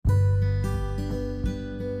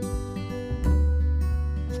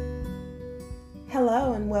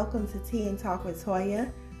Hello and welcome to Tea and Talk with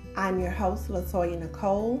Toya. I'm your host, Latoya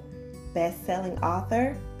Nicole, best-selling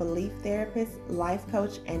author, belief therapist, life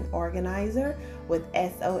coach, and organizer with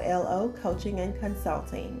SOLO Coaching and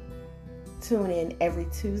Consulting. Tune in every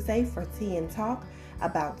Tuesday for Tea and Talk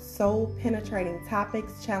about soul-penetrating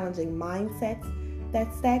topics challenging mindsets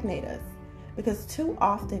that stagnate us. Because too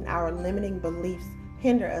often our limiting beliefs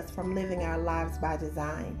hinder us from living our lives by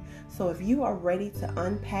design. So if you are ready to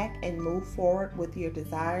unpack and move forward with your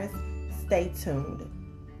desires, stay tuned.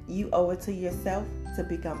 You owe it to yourself to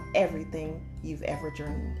become everything you've ever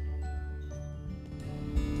dreamed.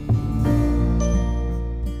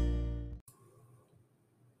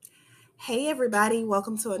 Hey everybody,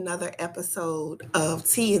 welcome to another episode of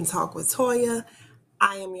Tea and Talk with Toya.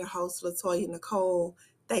 I am your host, Latoya Nicole.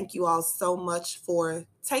 Thank you all so much for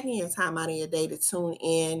taking your time out of your day to tune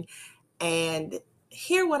in and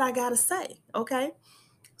hear what I got to say, okay?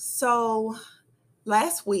 So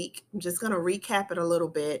last week, I'm just going to recap it a little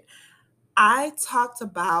bit. I talked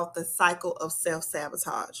about the cycle of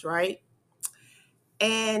self-sabotage, right?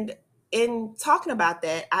 And in talking about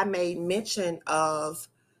that, I made mention of,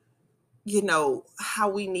 how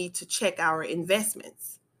we need to check our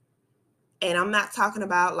investments. And I'm not talking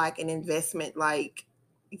about like an investment like,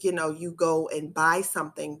 you go and buy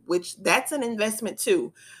something, which that's an investment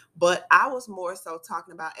too. But I was more so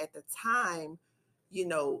talking about at the time,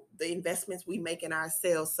 the investments we make in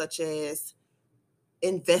ourselves, such as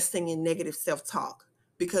investing in negative self-talk.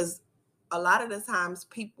 Because a lot of the times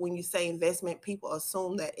people, when you say investment, people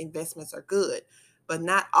assume that investments are good, but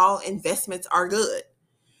not all investments are good.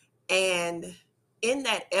 And in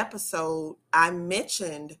that episode, I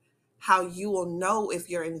mentioned how you will know if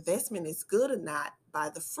your investment is good or not by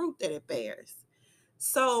the fruit that it bears.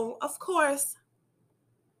 So, of course,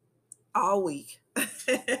 all week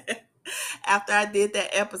after I did that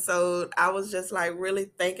episode, I was just like really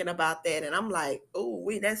thinking about that. And I'm like, oh,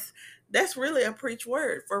 that's really a preach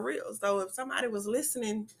word for real. So if somebody was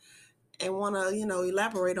listening and want to,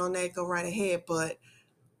 elaborate on that, go right ahead. But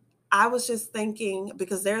I was just thinking,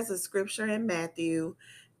 because there's a scripture in Matthew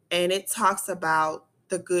and it talks about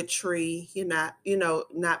the good tree,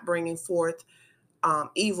 not bringing forth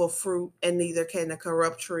evil fruit, and neither can the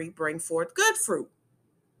corrupt tree bring forth good fruit.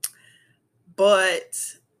 But,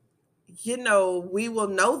 we will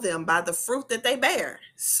know them by the fruit that they bear.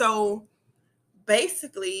 So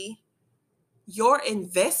basically, your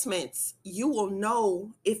investments, you will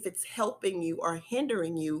know if it's helping you or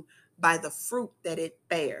hindering you by the fruit that it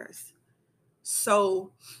bears.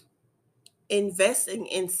 So investing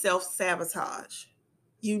in self-sabotage,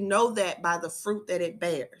 you know that by the fruit that it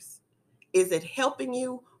bears. Is it helping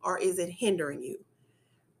you or is it hindering you?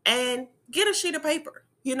 And get a sheet of paper,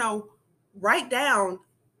 write down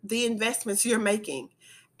the investments you're making.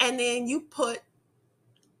 And then you put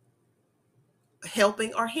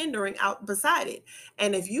helping or hindering out beside it.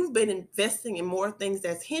 And if you've been investing in more things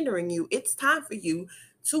that's hindering you, it's time for you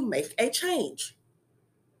to make a change.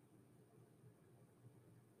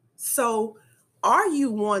 So, are you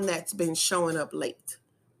one that's been showing up late?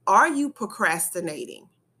 Are you procrastinating?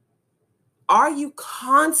 Are you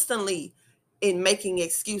constantly in making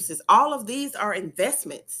excuses? All of these are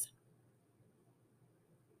investments.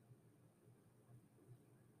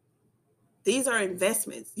 These are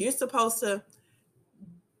investments. You're supposed to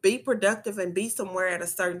be productive and be somewhere at a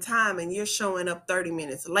certain time, and you're showing up 30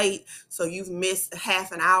 minutes late. So you've missed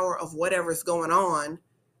half an hour of whatever's going on.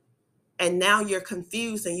 And now you're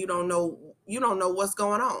confused and you don't know what's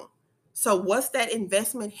going on. So was that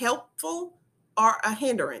investment helpful or a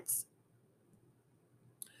hindrance?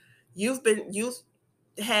 You've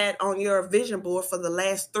had on your vision board for the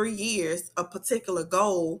last 3 years a particular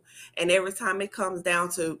goal, and every time it comes down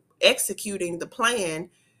to executing the plan,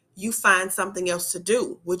 you find something else to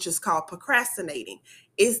do, which is called procrastinating.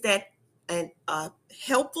 Is that a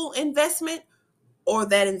helpful investment, or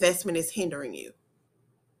that investment is hindering you?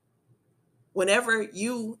 Whenever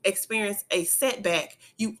you experience a setback,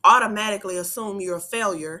 you automatically assume you're a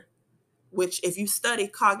failure, which if you study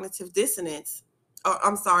cognitive dissonance, or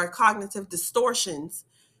I'm sorry, cognitive distortions,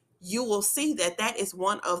 you will see that that is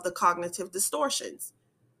one of the cognitive distortions,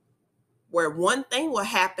 where one thing will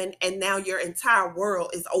happen and now your entire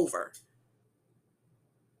world is over.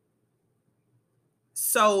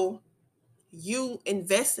 So you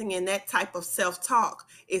investing in that type of self-talk,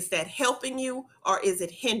 is that helping you or is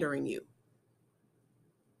it hindering you?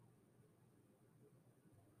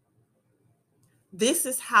 This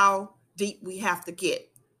is how deep we have to get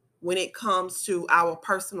when it comes to our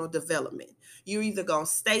personal development. You're either going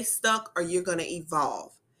to stay stuck or you're going to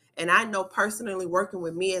evolve. And I know personally, working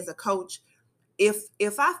with me as a coach,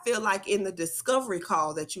 if I feel like in the discovery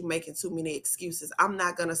call that you're making too many excuses, I'm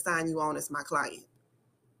not going to sign you on as my client.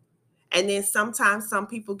 And then sometimes some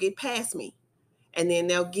people get past me, and then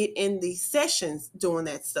they'll get in these sessions doing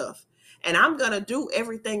that stuff. And I'm going to do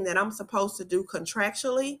everything that I'm supposed to do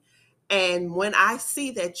contractually. And when I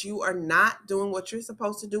see that you are not doing what you're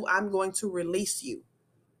supposed to do, I'm going to release you.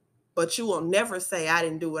 But you will never say, I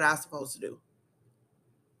didn't do what I was supposed to do.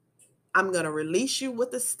 I'm going to release you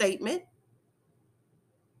with a statement,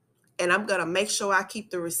 and I'm going to make sure I keep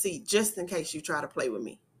the receipt just in case you try to play with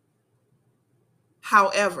me.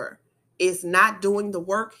 However, is not doing the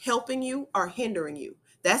work helping you or hindering you?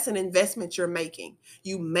 That's an investment you're making.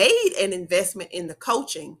 You made an investment in the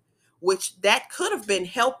coaching, which that could have been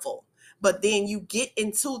helpful, but then you get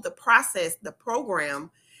into the process, the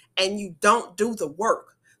program, and you don't do the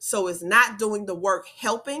work. So is not doing the work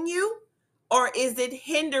helping you, or is it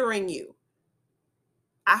hindering you?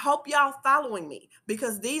 I hope y'all following me,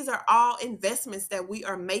 because these are all investments that we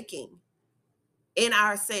are making in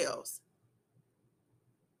ourselves.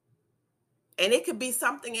 And it could be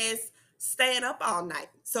something as staying up all night.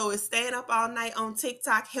 So is staying up all night on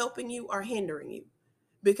TikTok helping you or hindering you?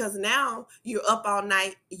 Because now you're up all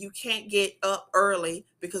night, you can't get up early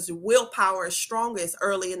because your willpower is strongest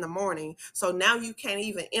early in the morning. So now you can't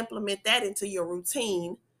even implement that into your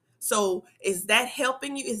routine. So is that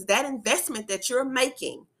helping you? Is that investment that you're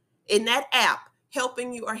making in that app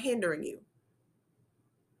helping you or hindering you?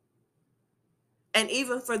 And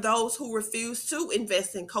even for those who refuse to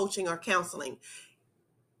invest in coaching or counseling,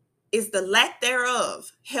 is the lack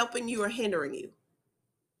thereof helping you or hindering you?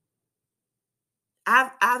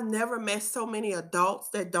 I've never met so many adults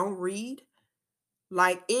that don't read.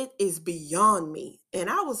 Like, it is beyond me. And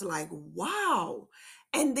I was like, wow.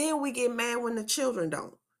 And then we get mad when the children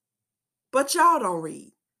don't. But y'all don't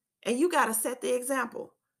read. And you got to set the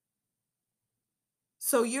example.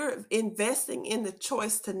 So you're investing in the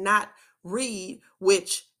choice to not read,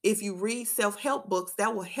 which if you read self-help books,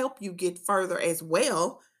 that will help you get further as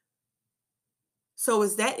well. So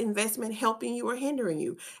is that investment helping you or hindering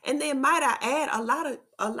you? And then might I add,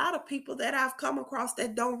 a lot of people that I've come across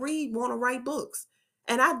that don't read want to write books.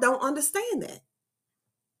 And I don't understand that.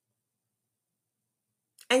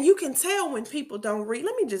 And you can tell when people don't read.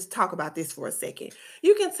 Let me just talk about this for a second.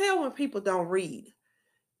 You can tell when people don't read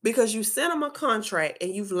because you sent them a contract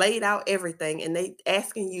and you've laid out everything and they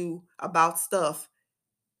asking you about stuff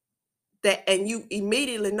that, and you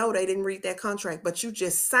immediately know they didn't read that contract, but you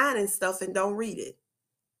just signing stuff and don't read it.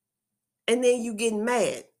 And then you getting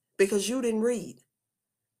mad because you didn't read.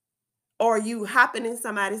 Or you hopping in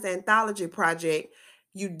somebody's anthology project,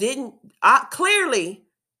 you didn't, clearly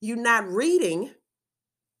you're not reading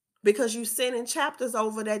because you sending chapters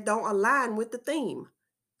over that don't align with the theme.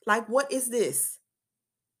 Like, what is this?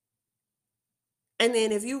 And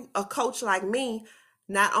then if you a coach like me,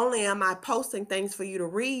 not only am I posting things for you to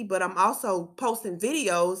read, but I'm also posting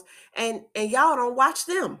videos, and y'all don't watch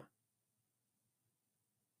them.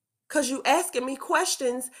 Cause you asking me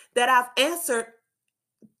questions that I've answered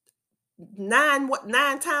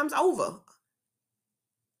nine times over.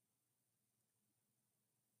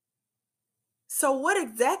 So what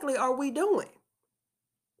exactly are we doing?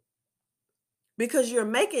 Because you're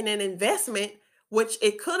making an investment, which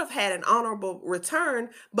it could have had an honorable return,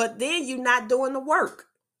 but then you're not doing the work.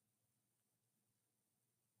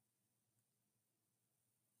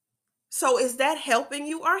 So is that helping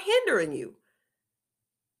you or hindering you?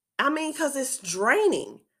 I mean, because it's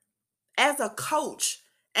draining. As a coach,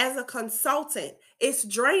 as a consultant, it's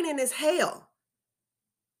draining as hell.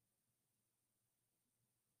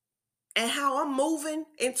 And how I'm moving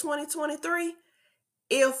in 2023,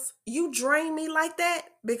 if you drain me like that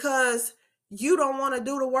because you don't want to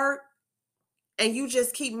do the work and you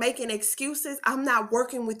just keep making excuses, I'm not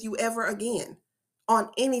working with you ever again on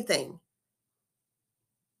anything.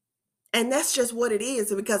 And that's just what it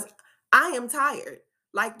is, because I am tired.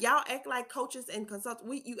 Like, y'all act like coaches and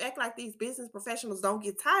consultants. You act like these business professionals don't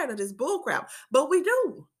get tired of this bullcrap, but we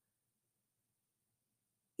do.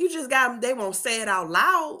 You just got them, they won't say it out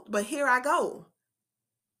loud, but here I go.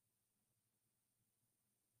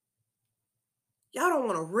 Y'all don't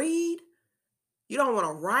want to read. You don't want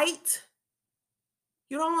to write.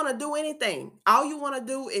 You don't want to do anything. All you want to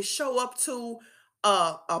do is show up to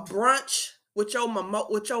a brunch with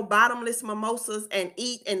your bottomless mimosas and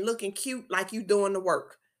eat and looking cute like you doing the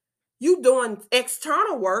work. You doing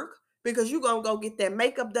external work because you going to go get that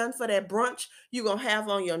makeup done for that brunch. You going to have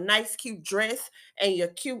on your nice cute dress and your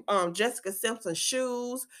cute Jessica Simpson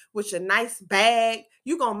shoes with your nice bag.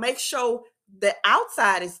 You going to make sure the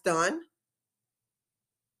outside is done.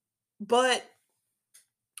 But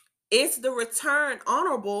Is the return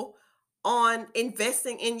honorable on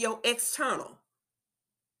investing in your external?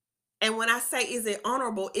 And when I say is it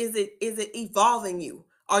honorable, is it evolving you?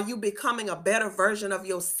 Are you becoming a better version of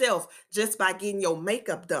yourself just by getting your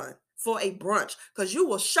makeup done for a brunch? Because you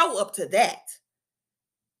will show up to that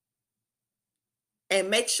and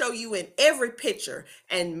make sure you in every picture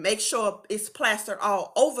and make sure it's plastered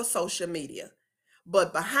all over social media.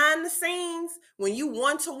 But behind the scenes, when you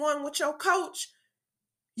one-to-one with your coach,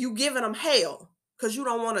 you giving them hell because you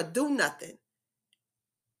don't want to do nothing.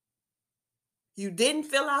 You didn't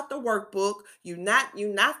fill out the workbook. You not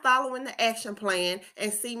following the action plan.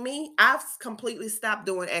 And see me, I've completely stopped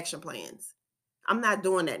doing action plans. I'm not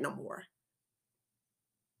doing that no more.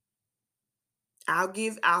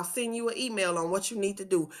 I'll send you an email on what you need to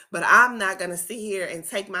do, but I'm not going to sit here and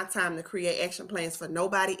take my time to create action plans for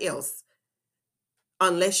nobody else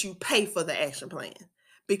unless you pay for the action plan,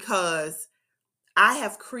 because I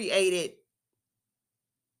have created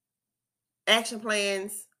action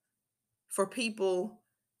plans for people,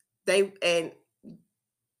 and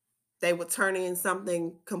they would turn in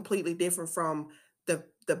something completely different from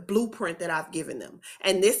the blueprint that I've given them.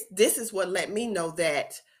 And this is what let me know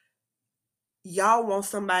that y'all want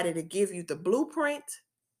somebody to give you the blueprint,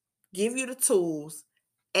 give you the tools,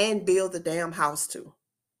 and build the damn house too.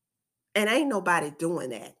 And ain't nobody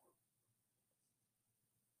doing that.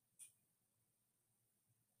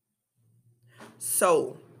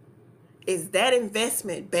 So, is that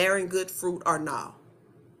investment bearing good fruit or not?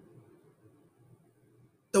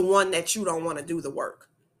 The one that you don't want to do the work.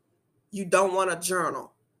 You don't want to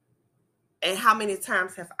journal. And how many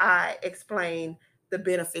times have I explained the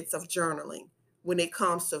benefits of journaling when it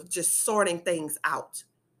comes to just sorting things out?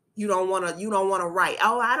 You don't want to write.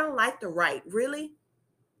 Oh, I don't like to write. Really?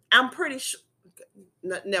 I'm pretty sure.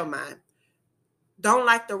 Never mind. Don't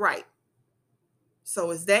like to write.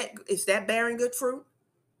 So is that bearing good fruit?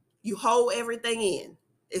 You hold everything in.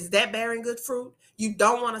 Is that bearing good fruit? You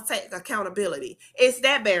don't want to take accountability. Is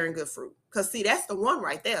that bearing good fruit? Because see, that's the one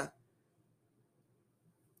right there.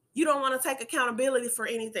 You don't want to take accountability for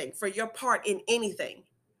anything, for your part in anything.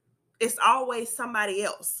 It's always somebody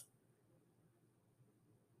else.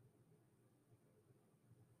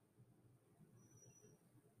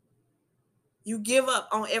 You give up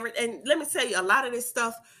on everything. And let me tell you, a lot of this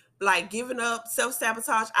stuff, like giving up,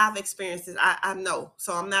 self-sabotage, I've experienced it. I know.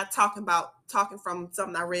 So I'm not talking from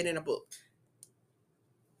something I read in a book.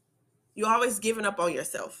 You always giving up on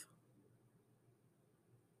yourself.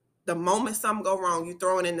 The moment something go wrong, you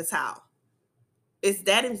throw it in the towel. Is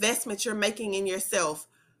that investment you're making in yourself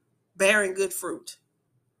bearing good fruit?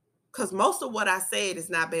 Because most of what I said is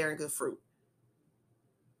not bearing good fruit.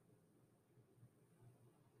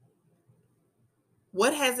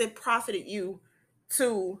 What has it profited you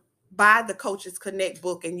to buy the Coaches Connect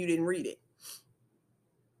book and you didn't read it?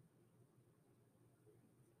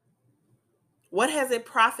 What has it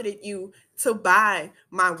profited you to buy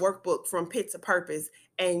my workbook from Pit to Purpose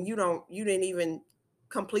and you didn't even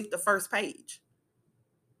complete the first page?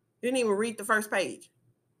 You didn't even read the first page.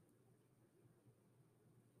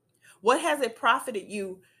 What has it profited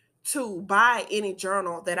you to buy any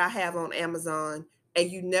journal that I have on Amazon and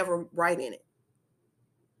you never write in it?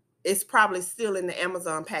 It's probably still in the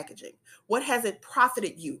Amazon packaging. What has it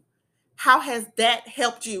profited you? How has that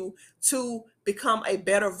helped you to become a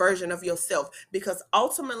better version of yourself? Because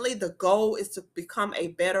ultimately the goal is to become a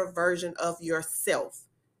better version of yourself.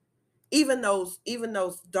 Even those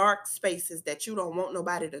dark spaces that you don't want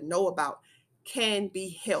nobody to know about can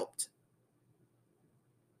be helped.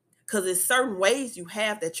 Because there's certain ways you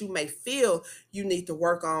have that you may feel you need to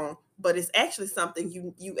work on, but it's actually something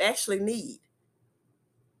you actually need.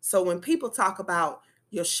 So when people talk about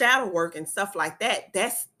your shadow work and stuff like that,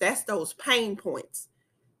 that's those pain points.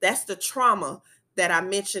 That's the trauma that I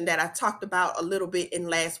mentioned, that I talked about a little bit in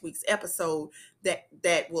last week's episode,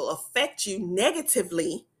 that will affect you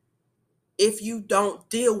negatively if you don't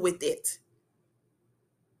deal with it.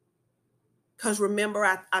 Because remember,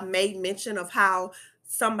 I made mention of how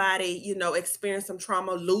somebody, experienced some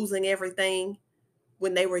trauma, losing everything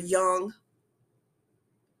when they were young.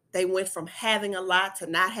 They went from having a lot to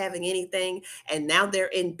not having anything, and now they're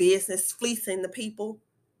in business fleecing the people.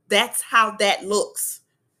 That's how that looks.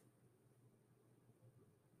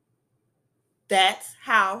 That's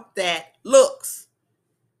how that looks.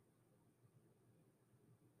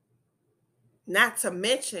 Not to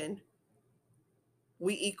mention,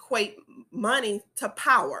 we equate money to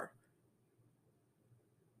power.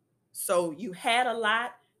 So you had a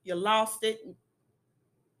lot, you lost it.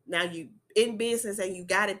 Now you in business and you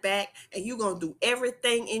got it back, and you're going to do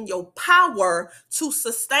everything in your power to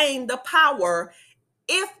sustain the power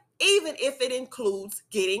if even if it includes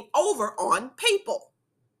getting over on people.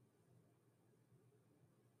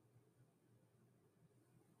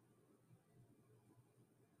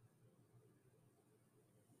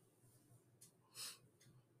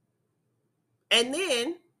 And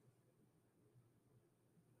then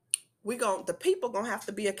the people gonna have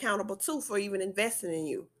to be accountable too for even investing in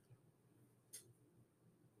you.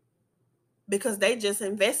 Because they just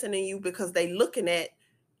investing in you because they looking at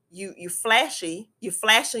you flashing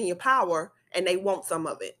your power, and they want some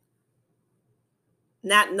of it,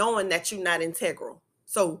 not knowing that you're not integral.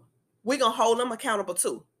 So we're gonna hold them accountable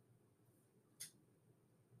too.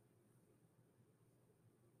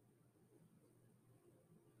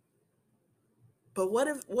 But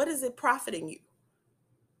what is it profiting you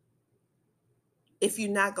if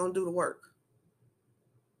you're not gonna do the work?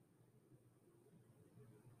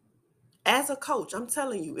 As a coach, I'm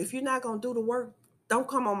telling you, if you're not gonna do the work, don't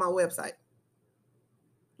come on my website.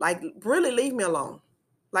 Like, really leave me alone.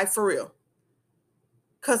 Like, for real.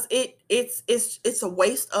 Cause it's a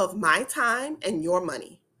waste of my time and your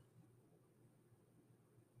money.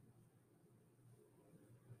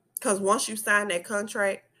 Cause once you sign that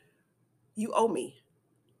contract, you owe me.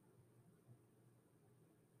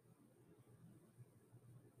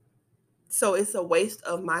 So it's a waste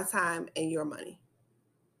of my time and your money.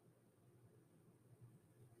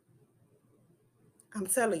 I'm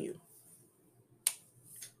telling you.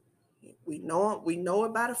 We know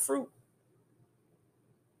it by the fruit.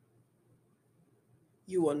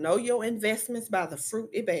 You will know your investments by the fruit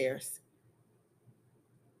it bears.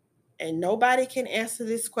 And nobody can answer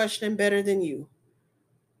this question better than you.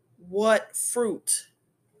 What fruit?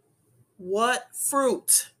 What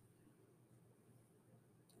fruit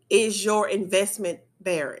is your investment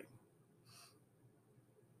bearing?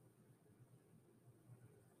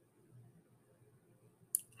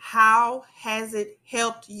 How has it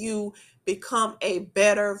helped you become a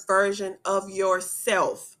better version of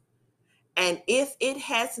yourself? And if it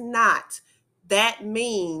has not, that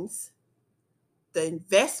means the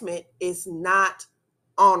investment is not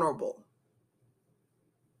honorable.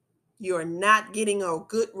 You're not getting a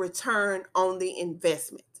good return on the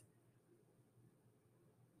investment.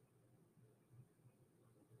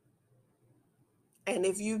 And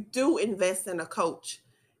if you do invest in a coach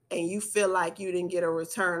and you feel like you didn't get a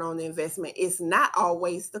return on the investment, it's not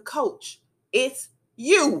always the coach, it's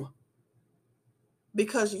you.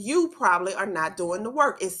 Because you probably are not doing the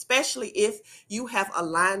work, especially if you have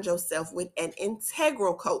aligned yourself with an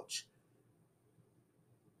integral coach.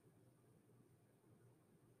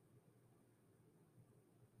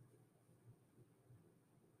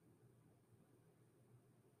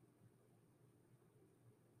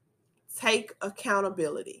 Take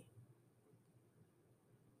accountability.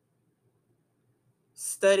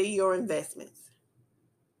 Study your investments.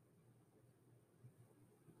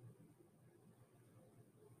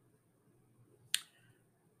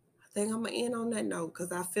 I think I'm going to end on that note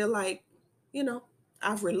because I feel like,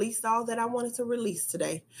 I've released all that I wanted to release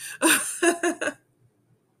today. I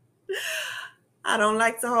don't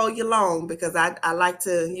like to hold you long because I like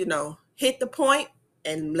to, hit the point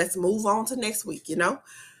and let's move on to next week.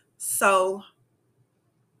 So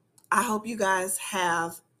I hope you guys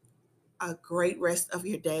have a great rest of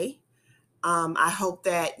your day. I hope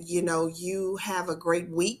that, you have a great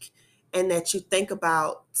week and that you think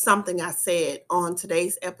about something I said on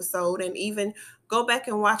today's episode and even go back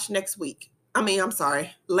and watch last week.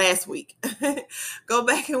 Go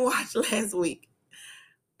back and watch last week.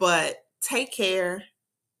 But take care,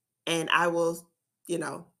 and I will,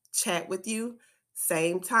 chat with you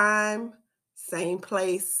same time, same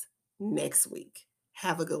place next week.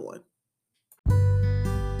 Have a good one.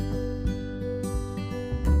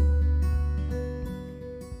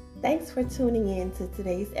 Thanks for tuning in to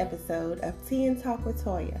today's episode of Tea and Talk with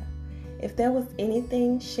Toya. If there was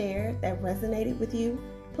anything shared that resonated with you,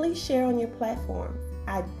 please share on your platforms.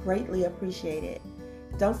 I'd greatly appreciate it.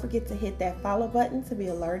 Don't forget to hit that follow button to be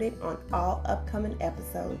alerted on all upcoming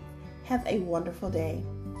episodes. Have a wonderful day.